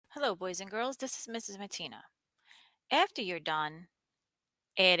Hello, boys and girls. This is Mrs. Matina. After you're done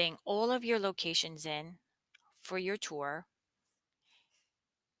adding all of your locations in for your tour,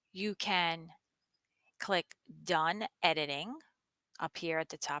 you can click Done Editing up here at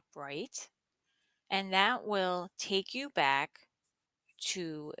the top right, and that will take you back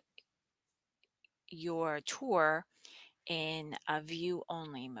to your tour in a view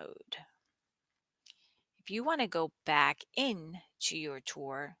only mode. If you want to go back in to your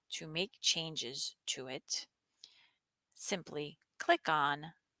tour to make changes to it, simply click on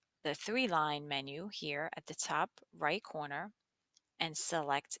the three-line menu here at the top right corner and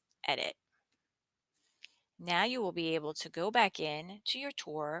select Edit. Now you will be able to go back in to your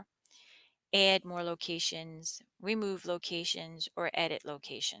tour, add more locations, remove locations, or edit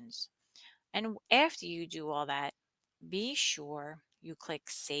locations. And after you do all that, be sure you click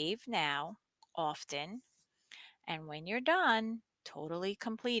Save Now often. And when you're done, totally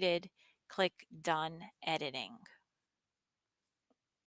completed, click Done Editing.